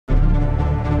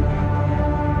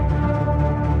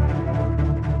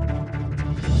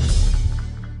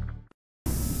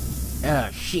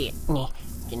shit.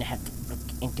 Gonna have to look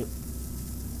into.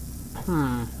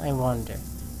 I wonder.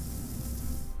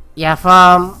 Yeah,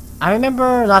 I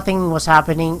remember nothing was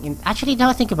happening. Actually, now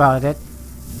I think about it,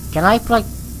 can I like?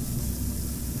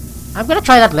 I'm gonna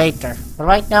try that later. But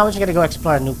right now, we're just gonna go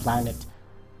explore a new planet.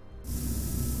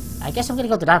 I guess I'm gonna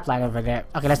go to that planet over there.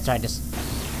 Okay, let's try this.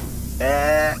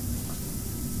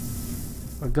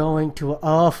 We're going to.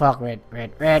 Oh fuck! Red.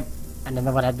 I don't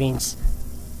know what that means.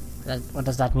 What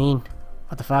does that mean?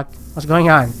 What the fuck? What's going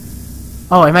on?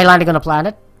 Oh, am I landing on a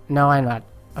planet? No, I'm not.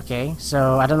 Okay,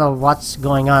 so I don't know what's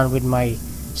going on with my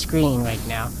screen right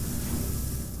now.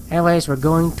 Anyways, we're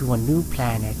going to a new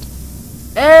planet.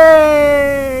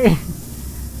 Hey!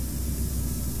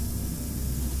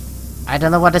 I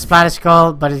don't know what this planet is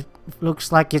called, but it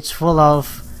looks like it's full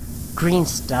of green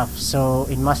stuff, so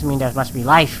it must mean there must be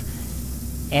life.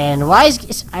 And why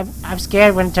is I'm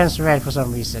scared when it turns red for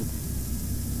some reason.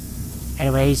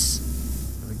 Anyways,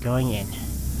 we're going in.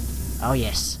 Oh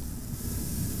yes.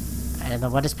 I don't know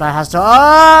what this planet has to. Oh,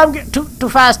 I'm too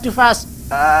fast.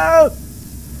 Oh.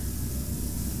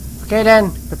 Okay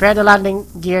then, prepare the landing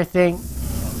gear thing.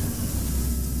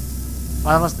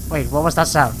 What was that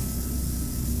sound?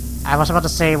 I was about to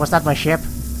say, was that my ship?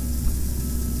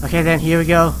 Okay then, here we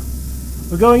go.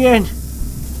 We're going in.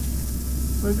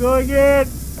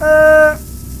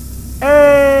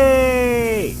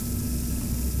 Hey!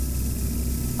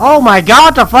 Oh my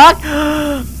god, the fuck?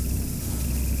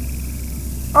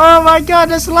 Oh my god,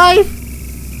 there's life!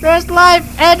 There's life!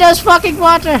 And there's fucking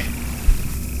water!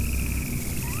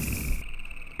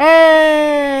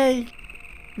 Hey!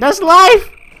 There's life!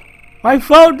 I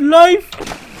found life!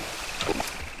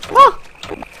 Oh!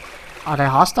 Are they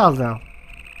hostile though?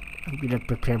 I'm gonna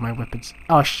prepare my weapons.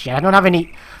 Oh shit, I don't have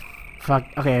any. Fuck,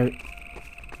 okay.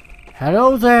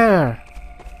 Hello there!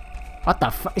 What the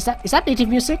fuck? Is that native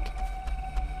music?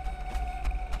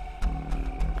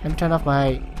 Let me turn off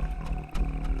my.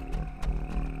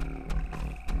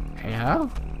 Hello?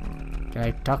 Can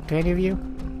I talk to any of you?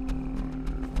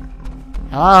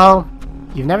 Hello?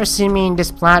 You've never seen me in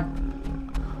this plant.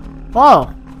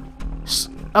 Oh!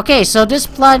 Okay, so this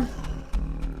plant.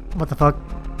 What the fuck?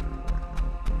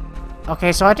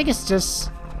 Okay, so I think it's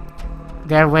just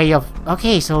their way of.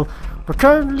 Okay, so we're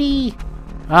currently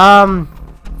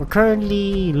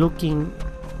looking.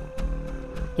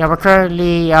 Yeah, we're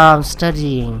currently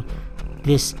studying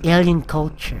this alien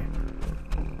culture.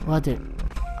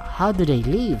 How do they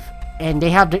live? And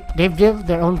they've built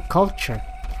their own culture.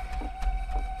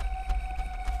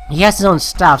 He has his own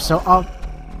stuff. So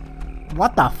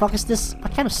what the fuck is this?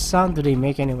 What kind of sound do they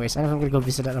make anyways? I'm gonna go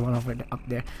visit that one up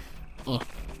there.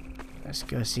 Let's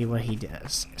go see what he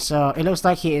does. So it looks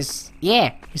like he's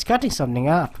cutting something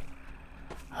up.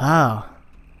 Oh,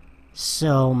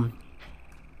 so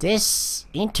this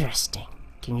interesting.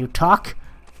 Can you talk?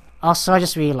 Also, I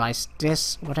just realized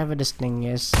this, whatever this thing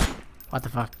is. What the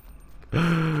fuck?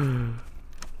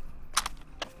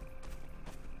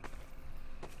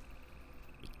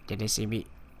 Did they see me?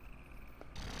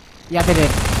 Yeah, they did.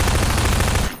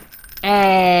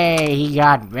 Hey, he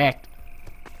got wrecked.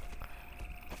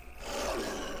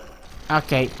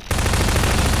 Okay.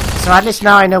 So at least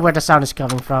now I know where the sound is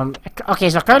coming from. Okay,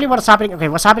 so currently what's happening? Okay,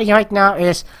 what's happening right now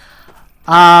is,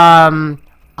 I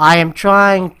am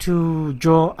trying to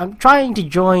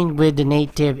join with the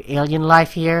native alien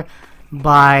life here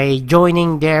by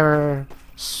joining their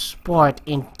sport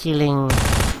in killing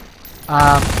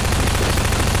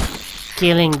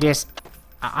these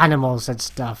animals and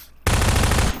stuff.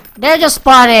 They're just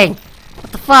spawning.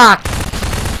 What the fuck?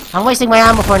 I'm wasting my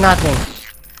ammo for nothing.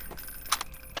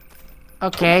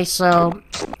 Okay, so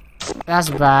that's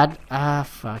bad.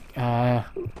 Fuck.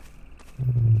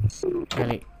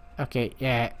 Really? Okay,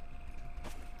 yeah.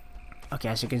 Okay,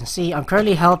 as you can see, I'm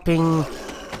currently helping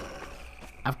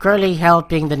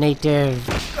the native.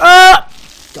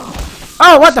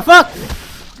 Oh, what the fuck?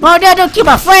 Oh no, don't kill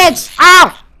my friends!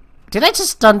 Ow! Did I just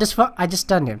stun this fuck? I just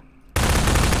stunned him.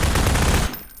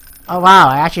 Oh wow,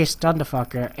 I actually stunned the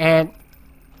fucker. And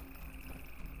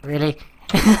really?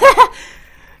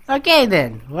 Okay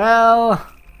then. Well,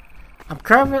 I'm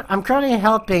currently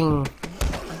helping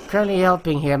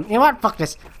him. You know what? Fuck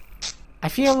this. I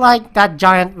feel like that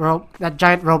giant rope.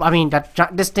 I mean,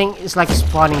 this thing is like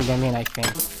spawning them in. I think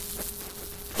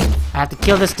I have to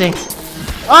kill this thing.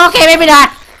 Okay, maybe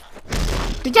not.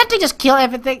 Did that thing just kill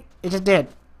everything? It just did.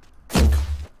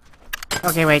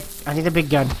 Okay, wait. I need a big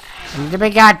gun.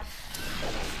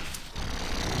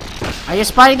 Are you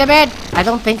spotting the bed? I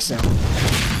don't think so.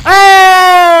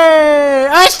 Hey!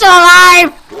 I'm still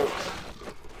alive!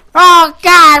 Oh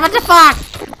god, what the fuck?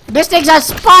 This thing's not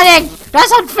spawning!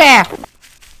 That's unfair!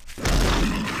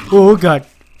 Oh god.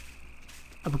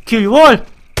 I will kill you all.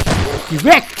 You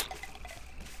wreck.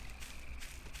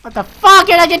 What the fuck?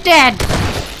 You're not get dead.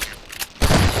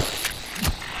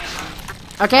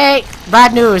 Okay,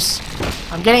 bad news.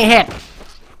 I'm getting hit.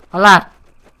 Hold on.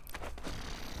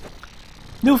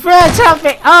 New friends, help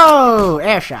me! Oh,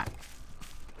 air shot.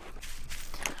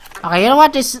 Okay, you know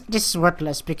what? This is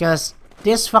worthless because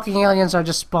these fucking aliens are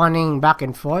just spawning back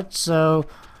and forth. So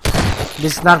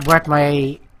this is not worth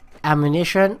my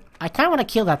ammunition. I kind of want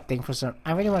to kill that thing for some.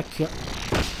 I really want to kill.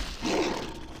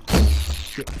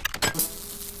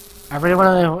 I really want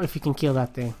to know if you can kill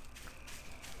that thing.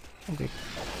 Okay.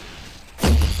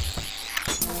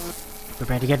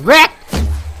 Prepare to get wrecked!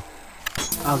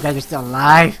 Oh god, you're still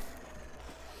alive.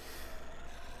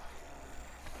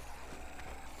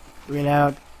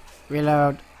 Reload.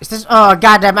 Reload. Is this? Oh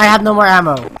goddamn! I have no more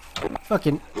ammo.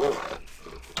 Fucking.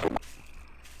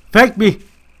 Fake me.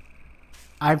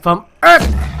 I'm from Earth.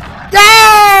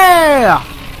 Yeah!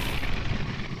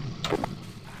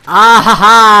 Ah ha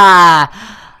ha!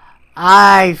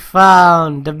 I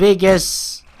found the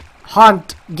biggest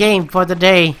hunt game for the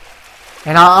day,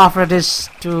 and I'll offer this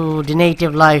to the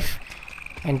native life,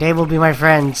 and they will be my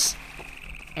friends,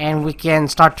 and we can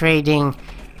start trading.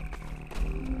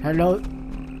 Hello.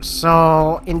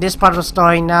 So in this part of the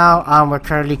story now, we're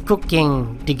currently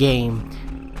cooking the game,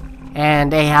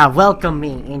 and they have welcomed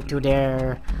me into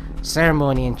their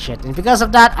ceremony and shit. And because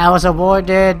of that, I was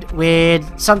awarded with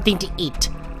something to eat.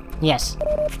 Yes.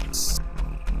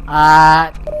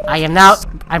 I'm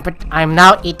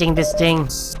now eating this thing.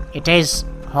 It tastes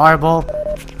horrible,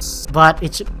 but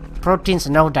it's proteins,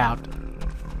 no doubt.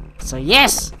 So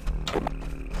yes.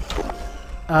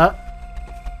 I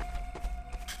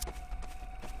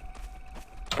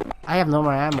have no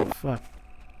more ammo. Fuck.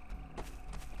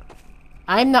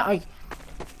 I'm not.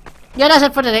 Yeah, that's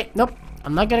it for today. Nope.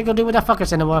 I'm not gonna go deal with the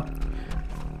fuckers anymore.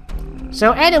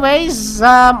 So, anyways,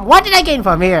 what did I gain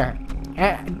from here?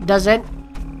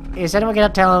 Is anyone gonna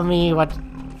tell me what?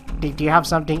 Do you have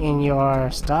something in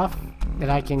your stuff that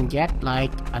I can get,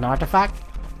 like an artifact?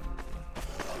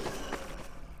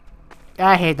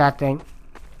 I hate that thing.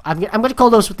 I'm gonna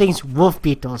call those things wolf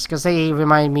beetles because they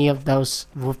remind me of those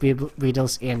wolf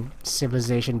beetles in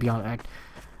Civilization Beyond Earth.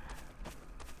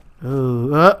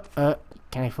 Ooh,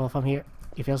 can I fall from here?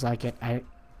 It feels like it.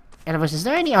 Anyways, is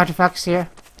there any artifacts here?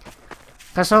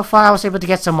 Because so far I was able to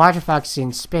get some artifacts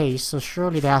in space, so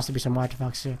surely there has to be some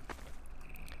artifacts here.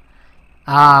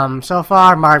 So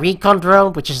far my recon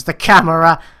drone, which is the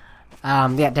camera,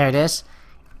 yeah, there it is.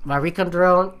 My recon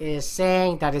drone is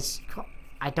saying that it's.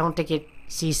 I don't think it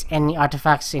sees any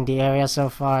artifacts in the area so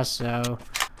far, so...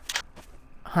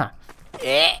 Huh.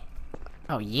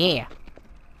 Oh yeah!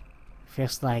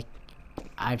 Feels like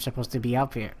I'm supposed to be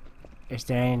up here. Is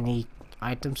there any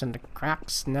items in the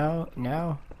cracks? No?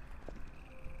 No?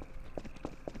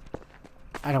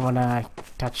 I don't wanna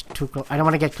touch too close. I don't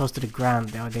wanna get close to the ground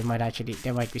though. There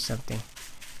might be something.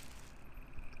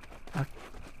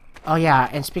 Oh yeah,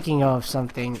 and speaking of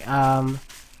something,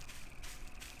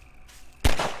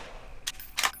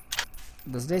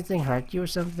 does this thing hurt you or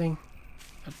something?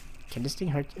 Can this thing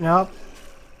hurt you? No.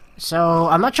 So,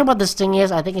 I'm not sure what this thing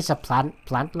is. I think it's a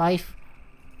plant life.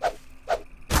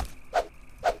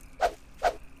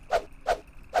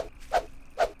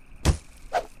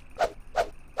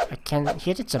 I can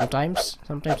hit it sometimes.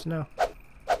 Sometimes no.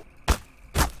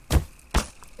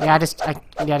 Yeah, there's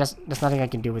nothing I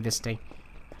can do with this thing.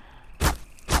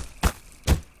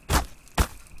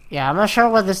 Yeah, I'm not sure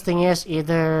what this thing is.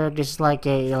 Either this is like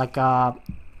a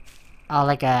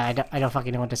I don't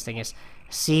fucking know what this thing is.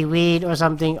 Seaweed or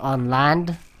something on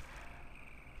land.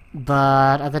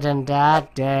 But other than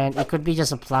that, then it could be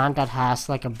just a plant that has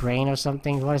like a brain or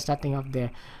something. What is that thing up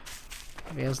there?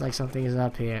 Feels like something is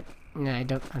up here. No, I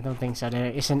don't think so.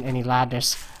 There isn't any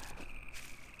ladders.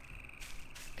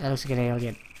 That looks like an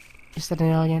alien. Is that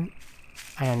an alien?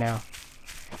 I don't know.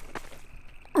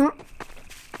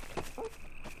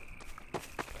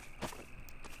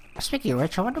 Speaking of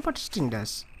which, I wonder what this thing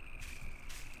does.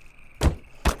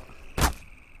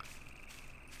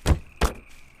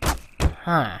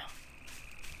 Huh.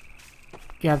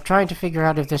 Yeah, I'm trying to figure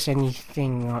out if there's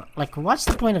anything... like, what's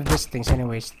the point of this thing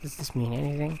anyways? Does this mean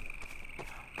anything?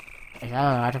 Is that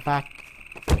an artifact?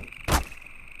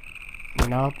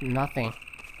 Nope, nothing.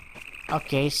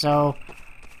 Okay, so...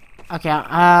 okay,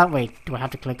 wait. Do I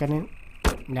have to click on it?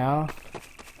 No.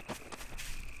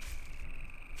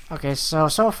 Okay, so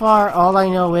far all I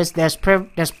know is there's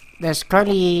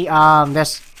currently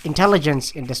there's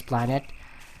intelligence in this planet,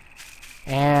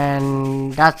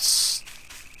 and that's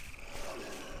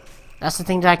the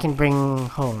thing that I can bring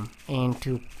home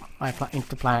into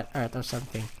into planet Earth or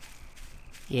something.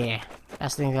 Yeah,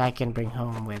 that's the thing that I can bring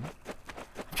home with.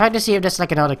 I'm trying to see if there's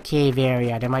like another cave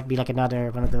area. There might be like another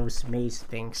one of those maze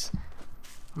things.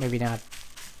 Maybe not.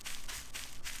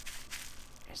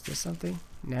 Is this something?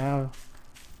 No.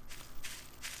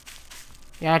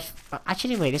 Yeah,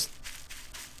 actually, wait. This.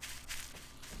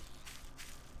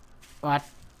 What?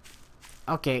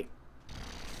 Okay.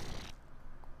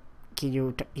 Can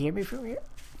you hear me from here?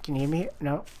 Can you hear me here?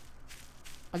 No.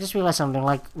 I just realized something.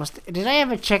 Like, did I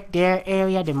ever check their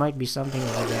area? There might be something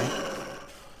over there.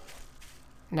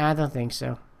 No, I don't think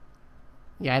so.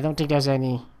 Yeah, I don't think there's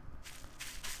any.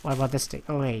 What about this thing?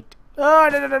 Oh wait. Oh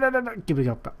no! Give me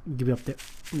up! Give me up there!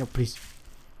 No, please.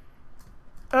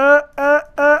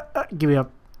 Give me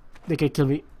up! They can kill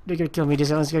me! They can kill me!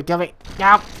 This one's gonna kill me!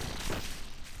 No!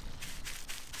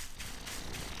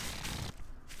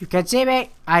 You can see me!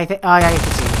 Oh yeah, you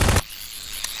can see me.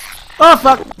 Oh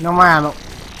fuck! No more ammo.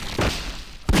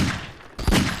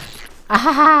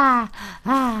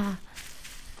 Ah!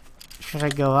 Should I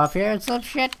go up here and some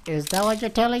shit? Is that what you're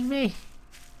telling me?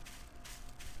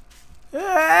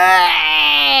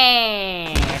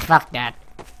 Fuck that.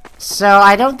 So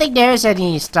I don't think there's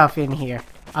any stuff in here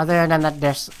other than that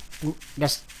there's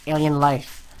alien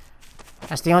life.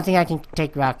 That's the only thing I can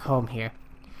take back home here.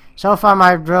 So far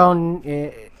my drone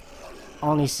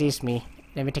only sees me.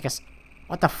 Let me take a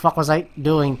what the fuck was I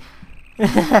doing?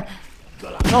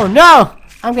 Oh no!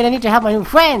 I'm gonna need to have my new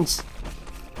friends.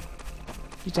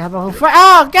 Need to have my new friend.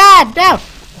 Oh god, no!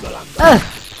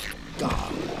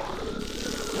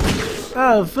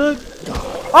 Oh fuck!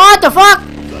 Oh, what the fuck?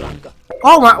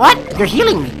 Oh what? You're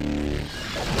healing me.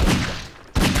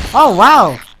 Oh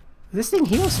wow, this thing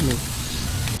heals me.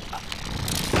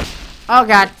 Oh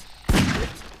god.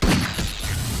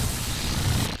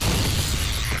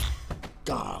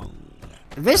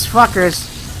 This fuckers.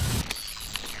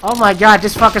 Oh my god,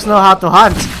 these fuckers know how to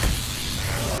hunt.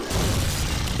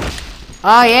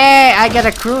 Oh yeah, I get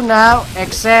a crew now.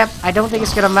 Except I don't think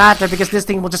it's gonna matter because this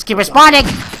thing will just keep respawning.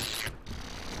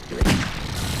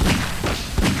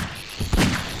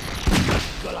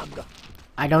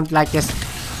 I don't like this.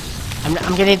 I'm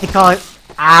gonna need to call it.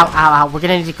 Ow! We're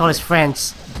gonna need to call his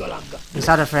friends. His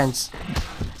other friends.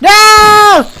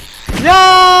 No!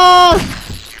 No!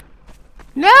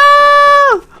 No!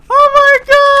 Oh my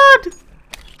god!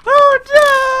 Oh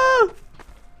no!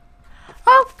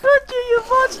 How could you, you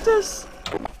monsters?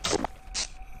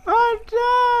 Oh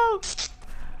no!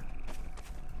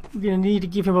 We're gonna need to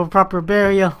give him a proper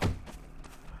burial.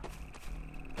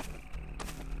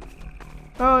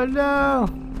 Oh no!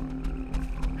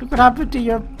 Look what happened to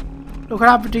your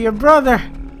brother!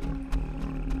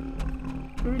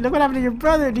 Look what happened to your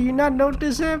brother! Do you not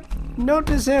notice him?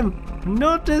 Notice him!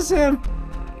 Notice him!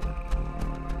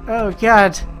 Oh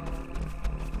god!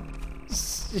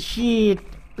 Shit!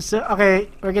 So okay,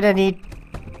 we're gonna need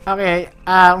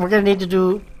to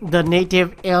do the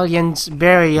native aliens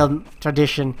burial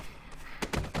tradition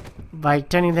by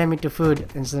turning them into food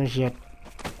and some shit.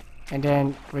 And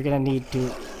then we're gonna need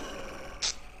to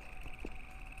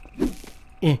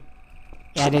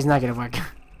yeah, this is not gonna work.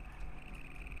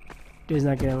 This is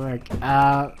not gonna work.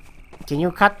 Can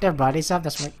you cut their bodies off?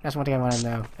 That's one thing I wanna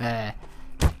know.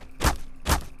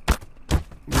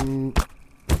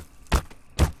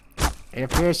 It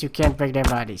appears you can't break their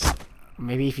bodies.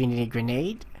 Maybe if you need a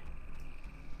grenade?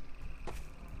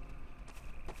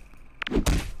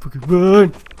 Fucking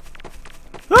run!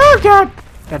 Oh god!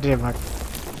 That didn't work.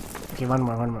 Okay, one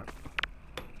more.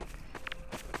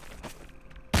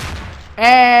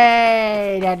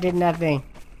 Hey! That did nothing.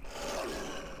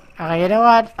 Okay, you know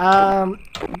what?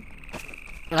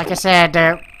 Like I said,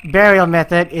 their burial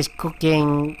method is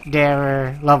cooking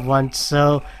their loved ones,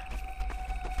 so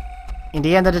in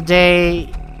the end of the day,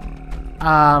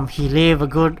 he lived a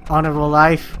good, honorable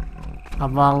life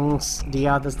amongst the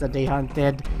others that they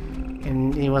hunted,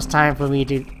 and it was time for me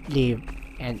to leave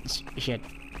and shit.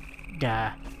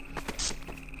 Duh.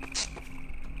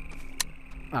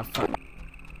 Oh fuck.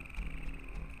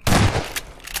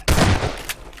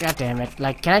 God damn it!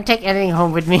 Like, can I take anything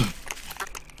home with me?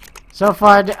 So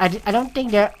far, I don't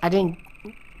think that I didn't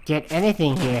get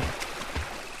anything here.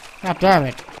 God damn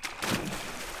it!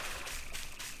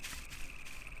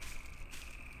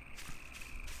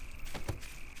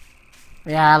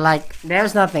 Yeah, like,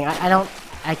 there's nothing.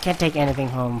 I can't take anything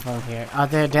home from here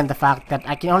other than the fact that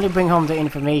I can only bring home the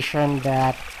information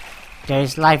that there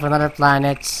is life on other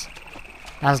planets.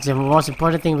 That's the most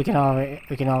important thing we can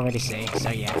already say.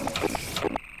 So yeah.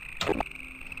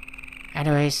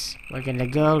 Anyways, we're gonna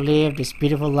go live this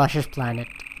beautiful, luscious planet.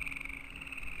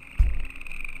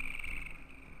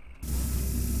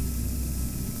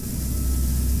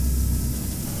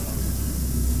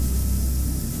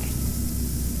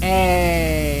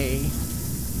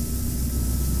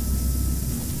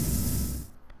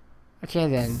 Okay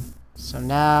then. So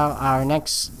now the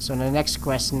next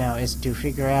quest now is to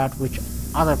figure out which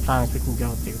other planets we can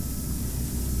go to.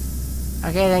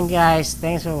 Okay then guys,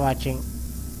 thanks for watching.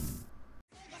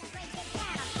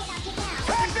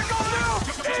 Tactical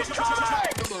nuke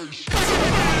incoming!